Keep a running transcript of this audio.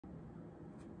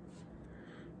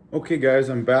Okay guys,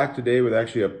 I'm back today with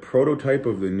actually a prototype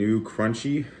of the new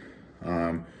Crunchie.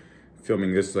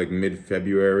 Filming this like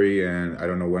mid-February, and I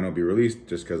don't know when it'll be released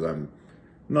just because I'm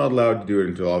not allowed to do it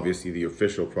until obviously the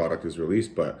official product is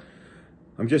released, but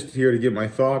I'm just here to give my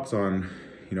thoughts on,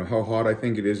 how hot I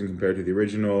think it is compared to the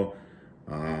original,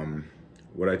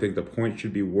 what I think the point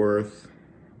should be worth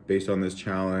based on this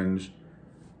challenge.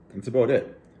 That's about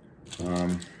it.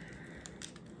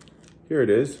 Here it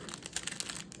is.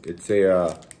 It's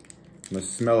the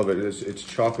smell of it is it's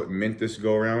chocolate mint this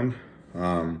go around.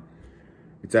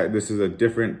 This is a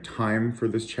different time for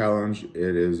this challenge.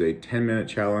 It is a 10-minute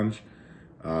challenge.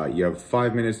 You have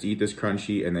 5 minutes to eat this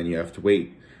Crunchie, and then you have to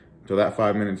wait until that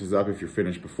 5 minutes is up if you're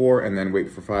finished before, and then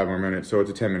wait for 5 more minutes. So it's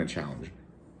a 10-minute challenge.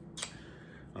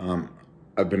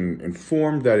 I've been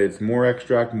informed that it's more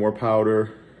extract, more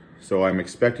powder, so I'm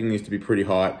expecting these to be pretty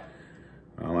hot.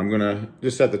 I'm gonna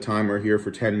just set the timer here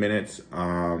for 10 minutes.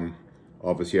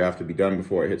 Obviously I have to be done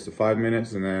before it hits the 5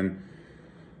 minutes, and then,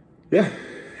 yeah,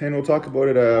 and we'll talk about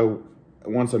it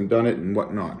once I'm done it and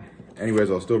whatnot. Anyways,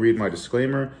 I'll still read my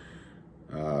disclaimer,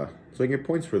 so I can get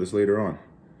points for this later on.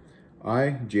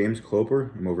 I, James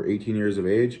Cloper, am over 18 years of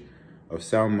age, of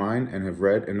sound mind, and have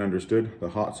read and understood the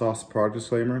hot sauce product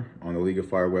disclaimer on the League of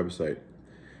Fire website.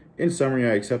 In summary,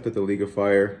 I accept that the League of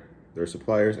Fire, their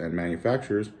suppliers, and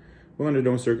manufacturers will under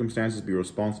no circumstances be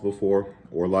responsible for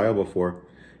or liable for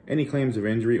any claims of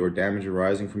injury or damage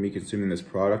arising from me consuming this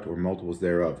product or multiples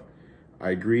thereof.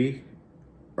 I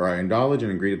acknowledge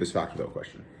and agree to this fact without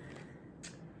question.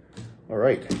 All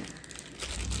right.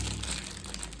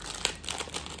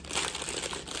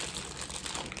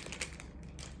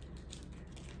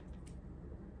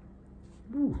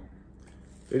 Ooh.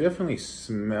 They definitely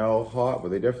smell hot, but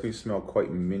they definitely smell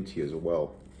quite minty as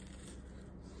well.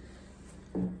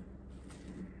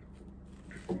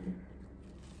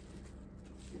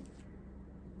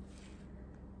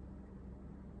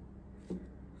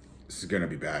 This is gonna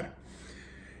be bad.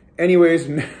 Anyways,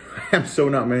 I'm so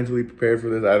not mentally prepared for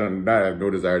this. I have no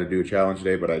desire to do a challenge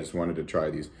today, but I just wanted to try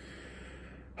these.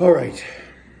 All right.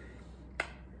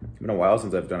 It's been a while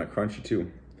since I've done a Crunchie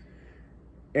too.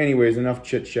 Anyways, enough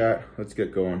chit chat. Let's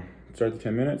get going. Start the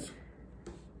 10 minutes.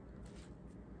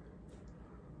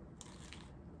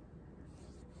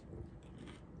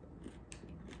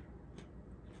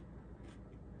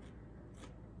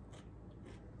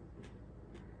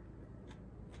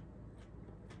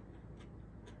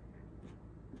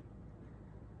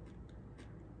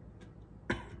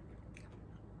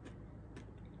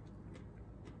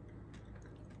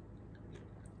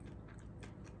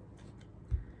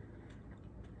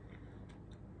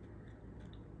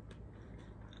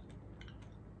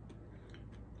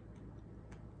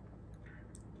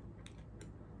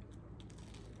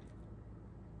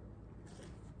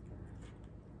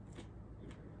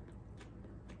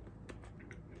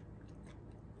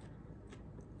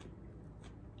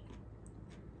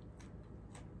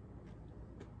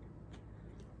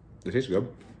 It tastes good.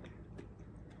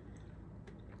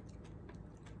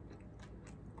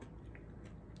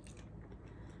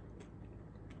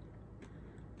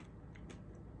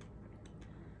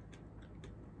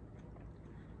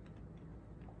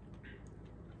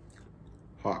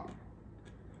 Hot.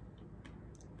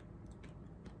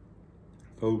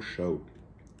 Faux show.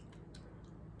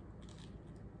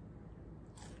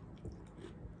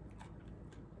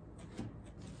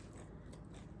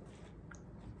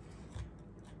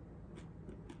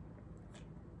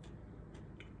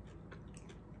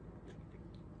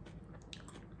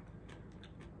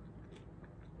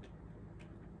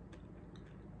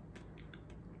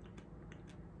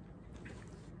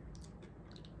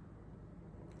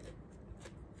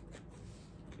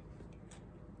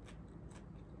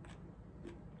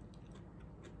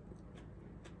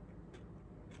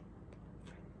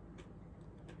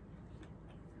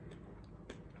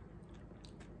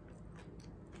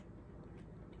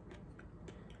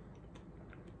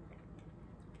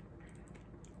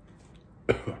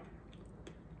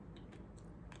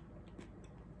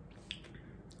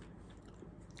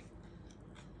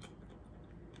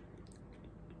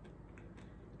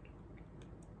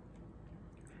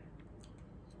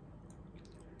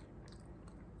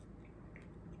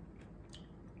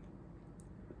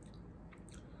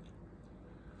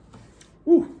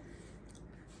 Woo.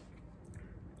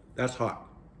 That's hot.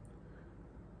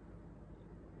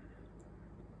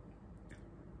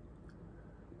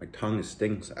 My tongue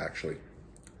stings, actually.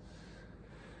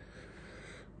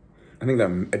 I think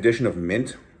the addition of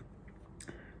mint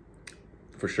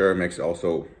for sure makes it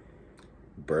also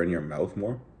burn your mouth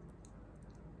more.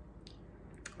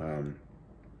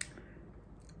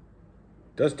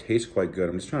 Does taste quite good.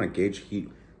 I'm just trying to gauge heat.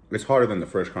 It's hotter than the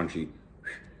first crunchy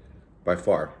by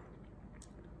far.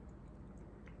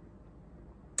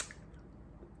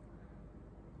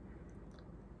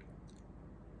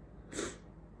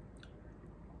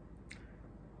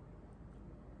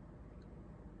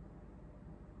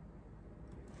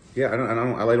 Yeah, I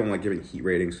don't like giving heat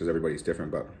ratings because everybody's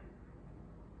different, but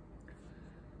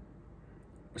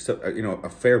so, you know, a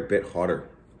fair bit hotter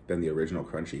than the original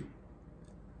crunchy.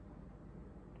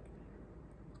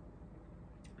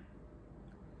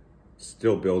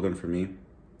 Still building for me.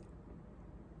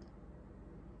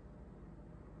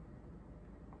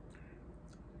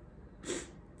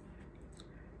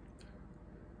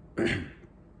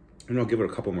 And I'll give it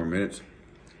a couple more minutes.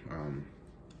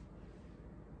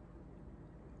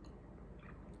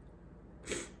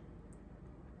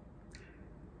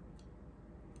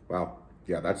 Wow,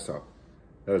 yeah, that's tough.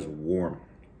 That is warm.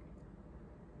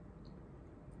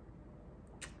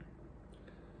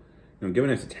 You know, given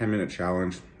it's a 10-minute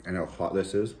challenge and how hot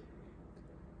this is,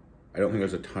 I don't think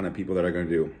there's a ton of people that are going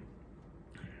to do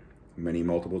many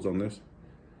multiples on this.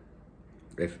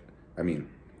 I mean,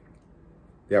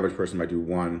 the average person might do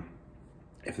one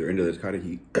if they're into this kind of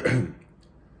heat.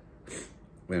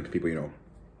 When people, you know,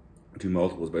 do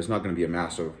multiples, but it's not going to be a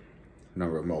massive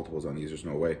number of multiples on these. There's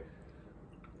no way.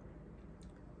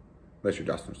 Unless you're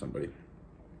Dustin or somebody.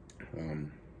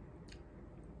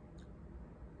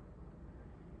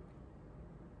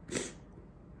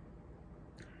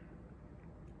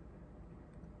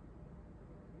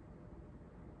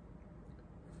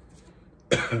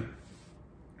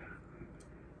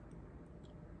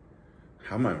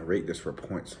 How am I gonna rate this for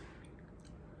points?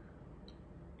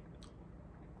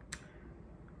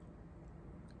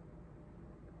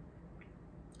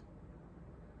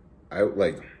 I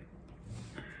like,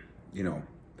 you know,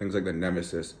 things like the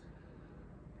Nemesis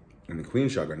and the Queen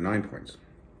Shug are 9 points,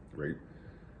 right?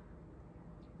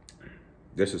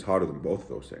 This is hotter than both of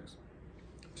those things.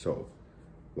 So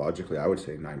logically, I would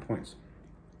say 9 points.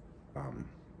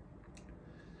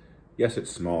 Yes,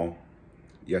 it's small.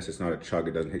 Yes, it's not a chug.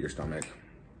 It doesn't hit your stomach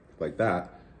like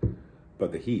that.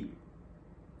 But the heat.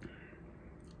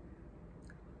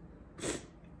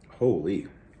 Holy.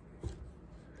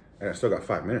 And I still got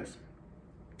 5 minutes.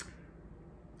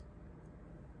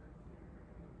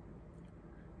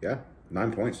 Yeah,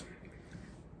 9 points.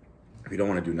 If you don't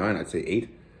want to do 9, I'd say 8.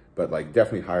 But like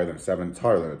definitely higher than 7. It's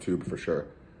harder than a tube for sure.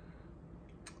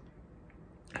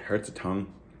 It hurts the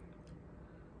tongue.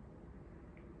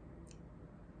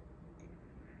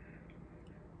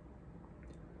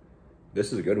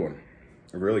 This is a good one.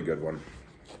 A really good one.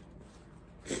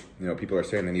 You know, people are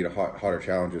saying they need hotter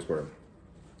challenges where,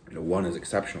 you know, one is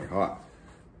exceptionally hot.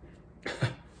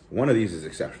 One of these is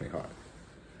exceptionally hot.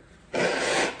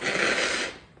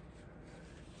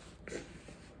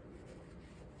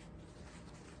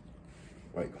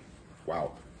 Like,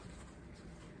 wow.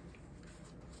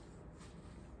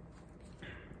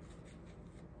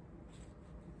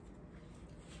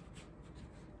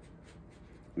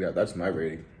 Yeah, that's my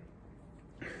rating.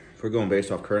 If we're going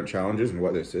based off current challenges and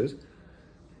what this is,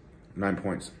 9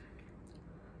 points.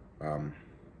 What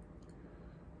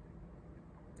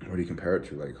do you compare it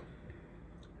to? Like,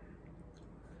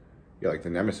 yeah, like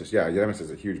the Nemesis. Yeah, the Nemesis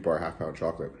is a huge bar, half-pound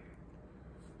chocolate.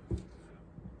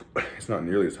 It's not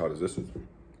nearly as hot as this is.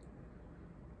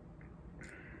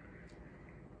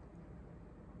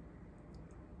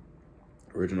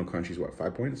 Original Crunchy's what,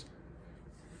 5 points?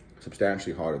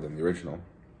 Substantially hotter than the original,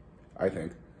 I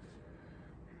think.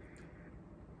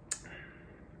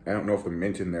 I don't know if the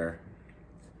mint in there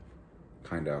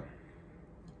kind of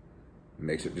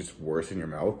makes it just worse in your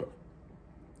mouth, but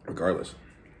regardless.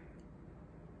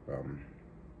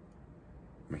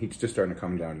 My heat's just starting to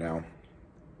come down now.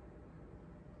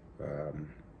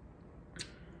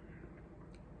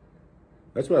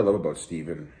 That's what I love about Steve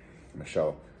and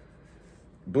Michelle.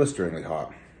 Blisteringly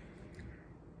hot.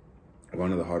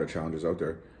 One of the hotter challenges out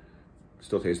there.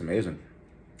 Still tastes amazing.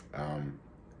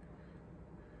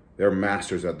 They're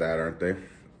masters at that, aren't they?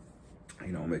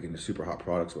 You know, making the super hot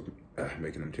products with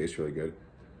making them taste really good.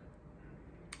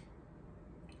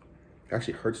 It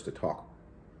actually hurts to talk,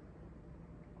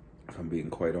 if I'm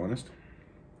being quite honest.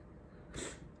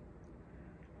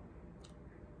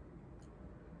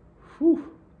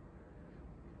 Whew.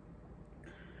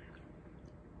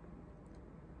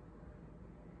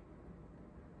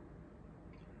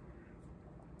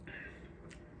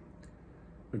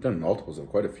 We've done multiples of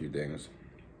quite a few things.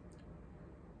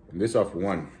 And this off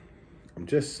one, I'm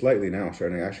just slightly now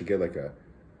starting to actually get like a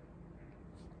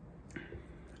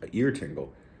ear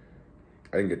tingle.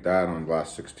 I didn't get that on the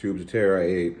last 6 tubes of Terra I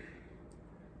ate.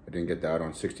 I didn't get that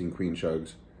on 16 Queen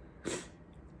Chugs.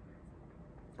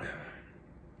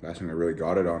 Last thing I really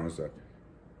got it on was the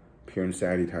Pure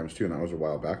Insanity ×2, and that was a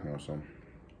while back now, so.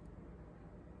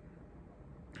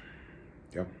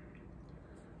 Yep.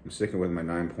 I'm sticking with my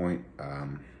 9-point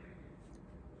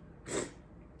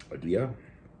idea.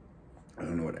 I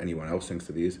don't know what anyone else thinks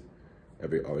of these.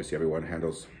 Obviously, everyone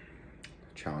handles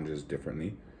challenges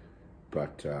differently,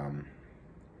 but for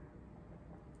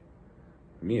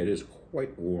me, it is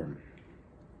quite warm.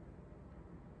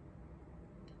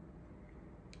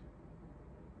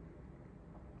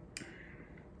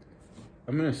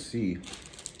 I'm gonna see.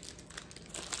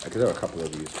 I could have a couple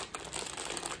of these.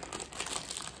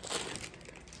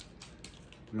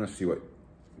 I'm gonna see what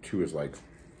 2 is like.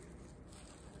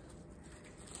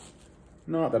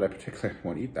 Not that I particularly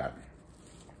want to eat that,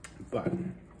 but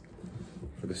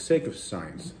for the sake of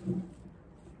science,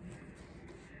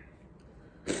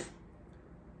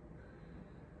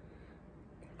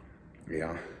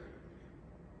 yeah,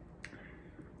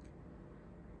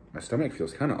 my stomach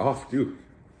feels kind of off too.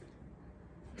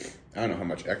 I don't know how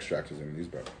much extract is in these,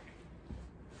 but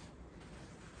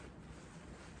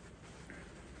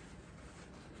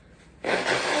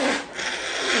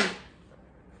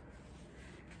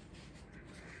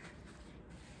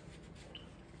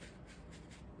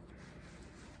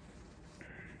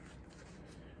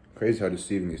crazy how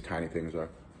deceiving these tiny things are.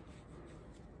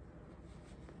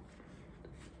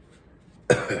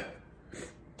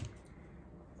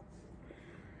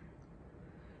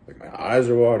 Like my eyes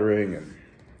are watering and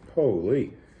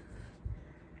holy.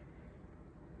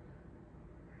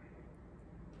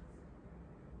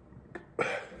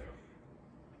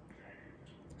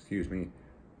 Excuse me.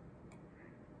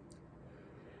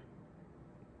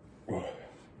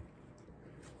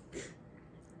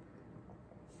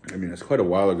 I mean, it's quite a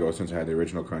while ago since I had the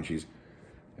original Crunchies,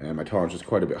 and my tolerance is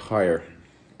quite a bit higher,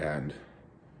 and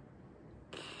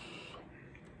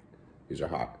these are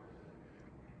hot.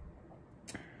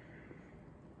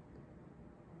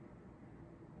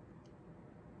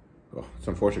 Oh, it's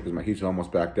unfortunate because my heat's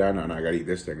almost back down now, and I gotta eat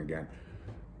this thing again.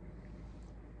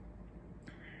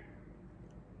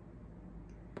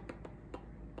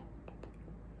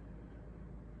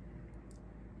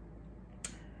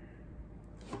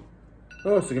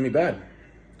 Oh, it's gonna be bad.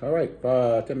 All right,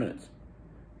 10 minutes.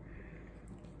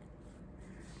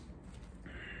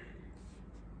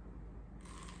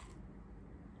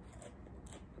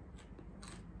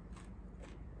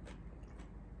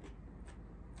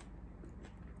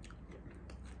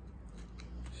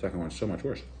 Second one's so much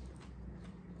worse.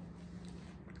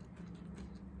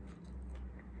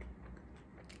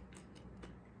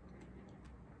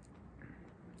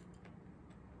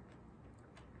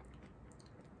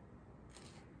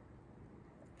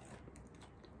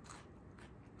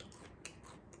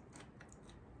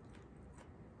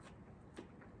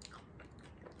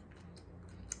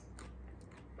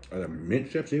 Are the mint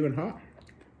chips even hot?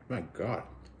 My God.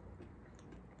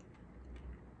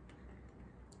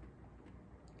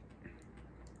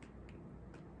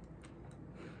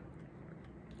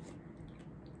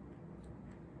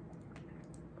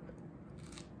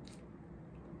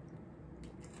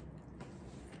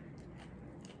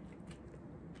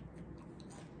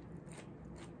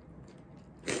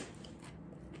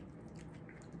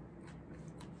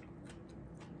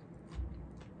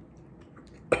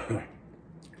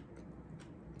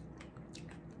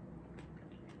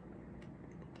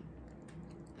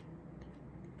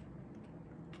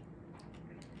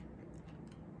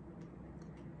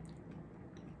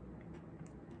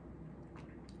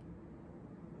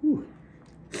 Whew.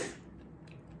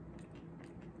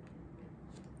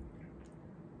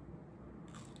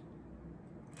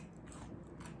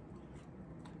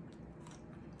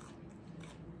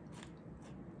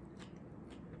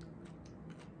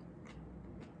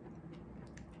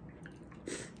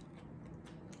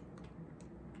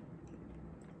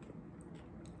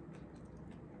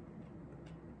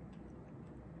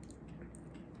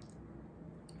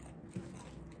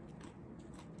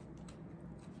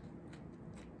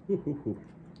 Whew.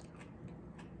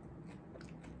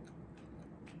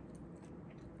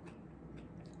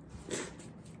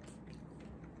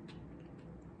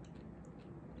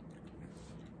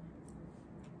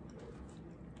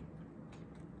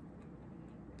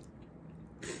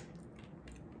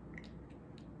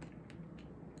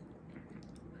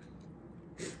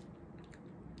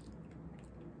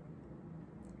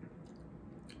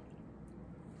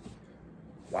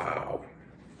 Wow.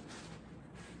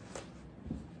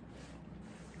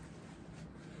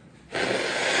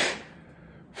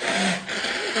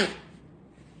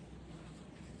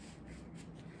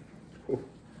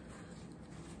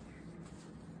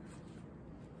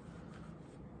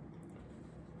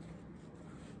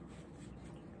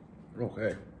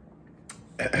 Okay.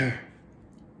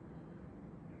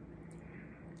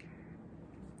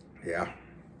 Yeah.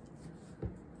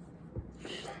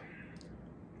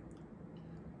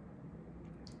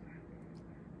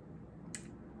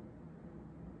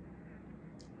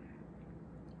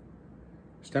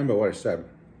 Stand by what I said.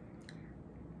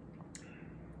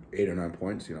 8 or 9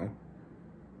 points, you know.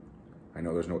 I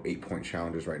know there's no 8-point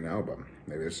challenges right now, but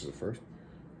maybe this is the first.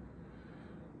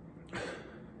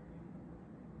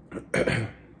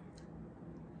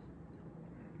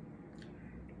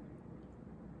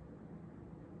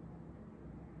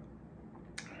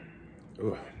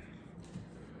 Ugh.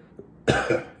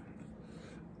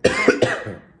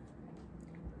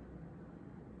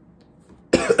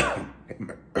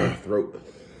 My throat.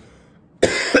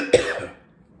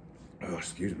 Oh,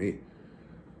 excuse me.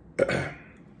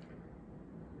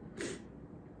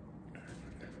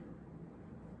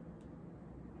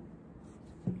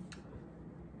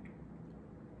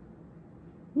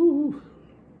 Woo.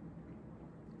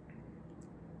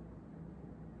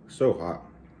 So hot.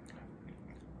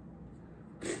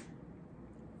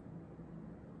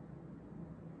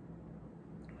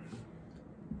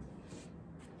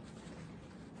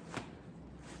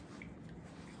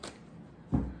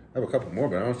 I have a couple more,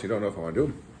 but I honestly don't know if I want to do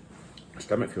them. My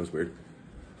stomach feels weird.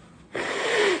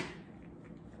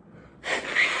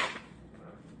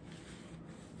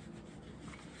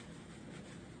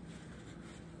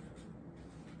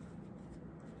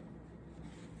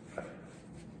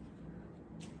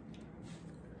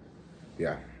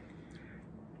 Yeah.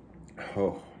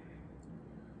 Oh.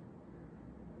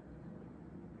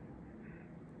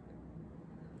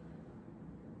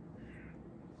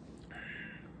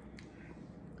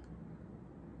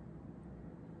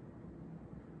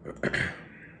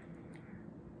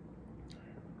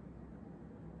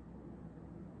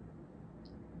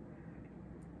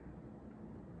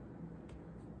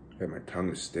 Yeah, my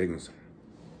tongue stings.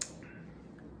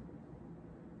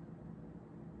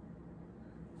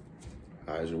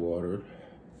 Eyes are watered.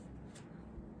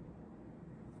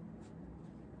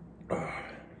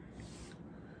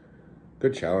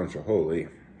 Good challenge, holy.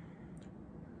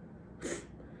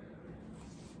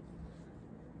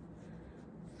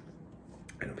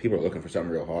 And people are looking for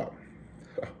something real hot.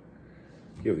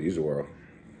 Give these a whirl.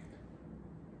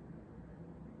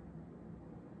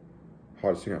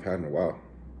 Hottest thing I've had in a while,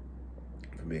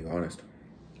 if I'm being honest.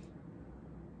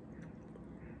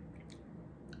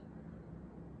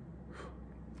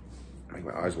 Make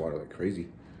my eyes water like crazy.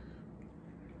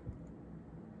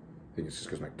 I think it's just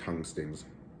because my tongue stings.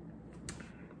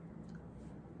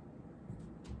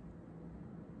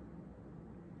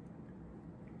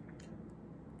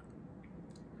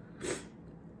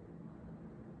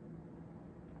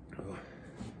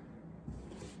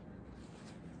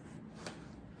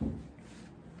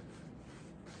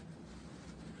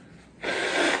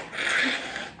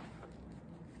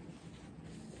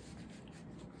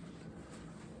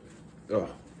 Oh,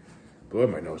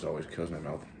 blowing my nose always kills my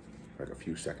mouth for like a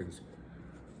few seconds.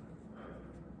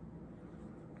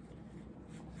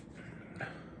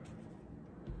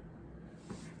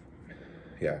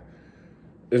 Yeah,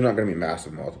 there's not going to be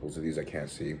massive multiples of these. I can't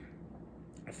see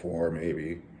 4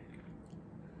 maybe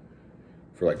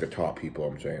for like the top people.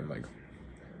 I'm saying like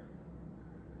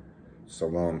it's a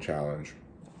long challenge.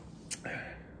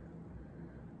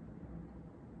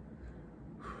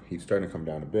 Heat's starting to come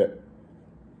down a bit.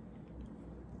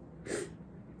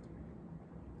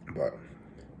 But,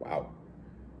 wow.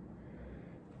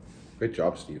 Great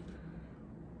job, Steve.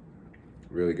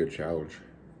 Really good challenge.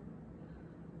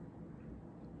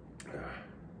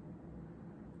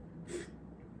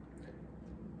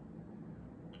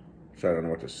 So I don't know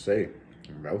what to say.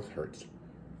 My mouth hurts.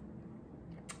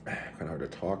 Kind of hard to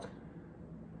talk.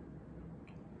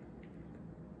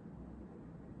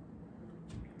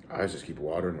 Eyes just keep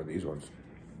watering with these ones.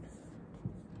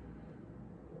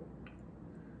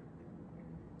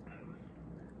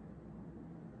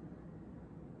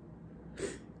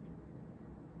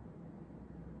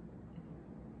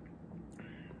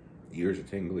 Ears are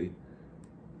tingly.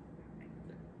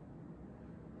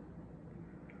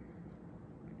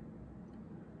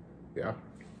 Yeah.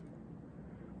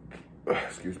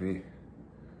 Excuse me.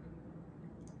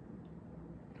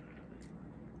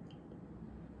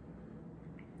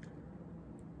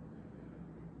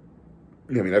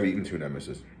 Yeah, I mean, I've eaten 2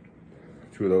 Nemesis.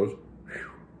 2 of those.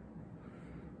 Whew.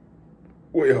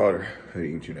 Way hotter than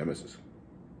eating 2 Nemesis.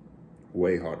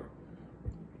 Way hotter.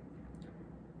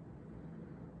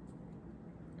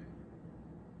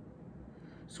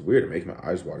 It's weird, it makes my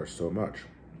eyes water so much.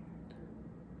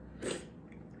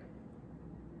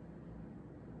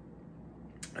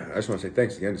 I just want to say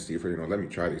thanks again to Steve for letting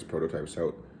me try these prototypes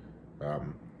out.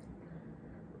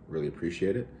 Really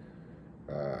appreciate it.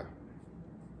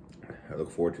 I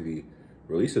look forward to the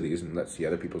release of these and let's see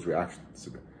other people's reactions.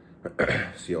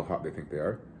 See how hot they think they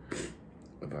are.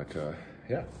 But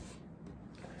yeah.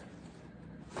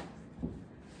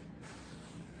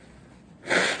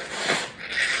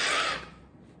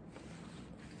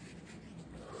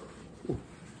 Ooh.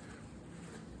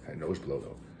 That nose blow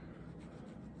though.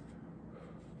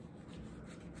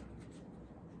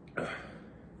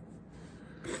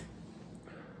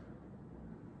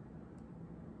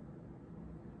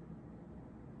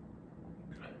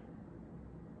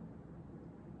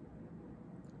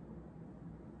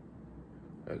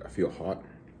 I feel hot.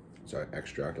 It's an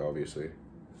extract, obviously.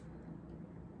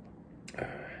 I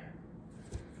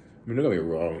mean, don't get me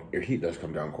wrong, your heat does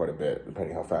come down quite a bit,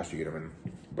 depending how fast you get them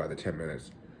in by the 10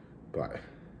 minutes. But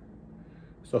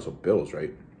it's also bills,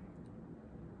 right?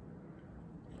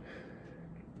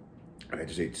 I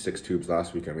just ate 6 tubes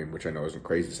last week, which I know isn't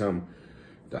crazy. Some,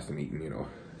 Dustin eating,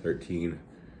 13. I'm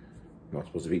not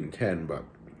supposed to have eaten 10, but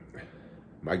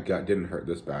my gut didn't hurt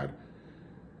this bad.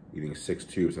 Eating 6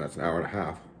 tubes, and that's an hour and a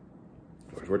half.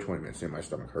 Whereas we're 20 minutes in, my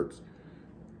stomach hurts.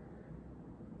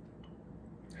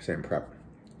 Same prep,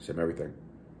 same everything.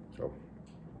 So,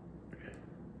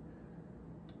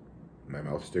 my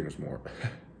mouth stings more.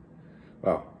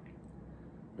 Well,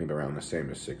 maybe around the same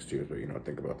as 6 tubes, but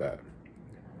think about that.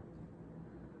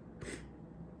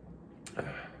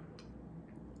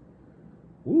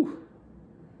 Woo.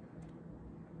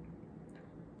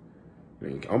 I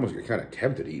mean, you almost get kind of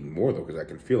tempted to eat more though, because I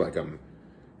can feel like I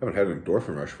haven't had an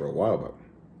endorphin rush for a while, but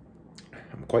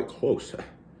I'm quite close.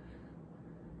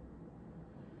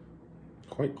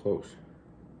 Quite close.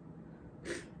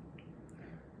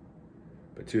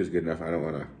 But 2 is good enough. I don't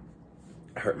want to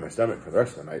hurt my stomach for the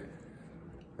rest of the night.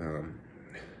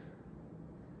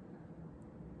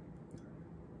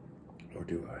 Or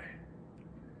do I?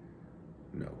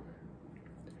 No.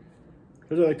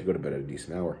 Because I like to go to bed at a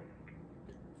decent hour.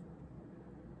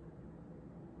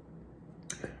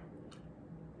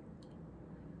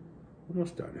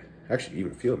 Almost done. Actually,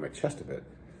 even feeling my chest a bit.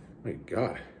 My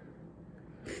God.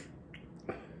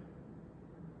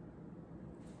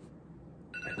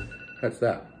 That's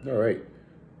that. All right.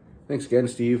 Thanks again,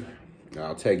 Steve.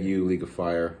 I'll tag you, League of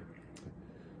Fire,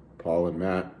 Paul, and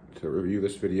Matt to review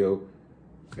this video.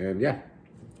 And yeah,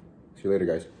 see you later,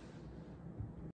 guys.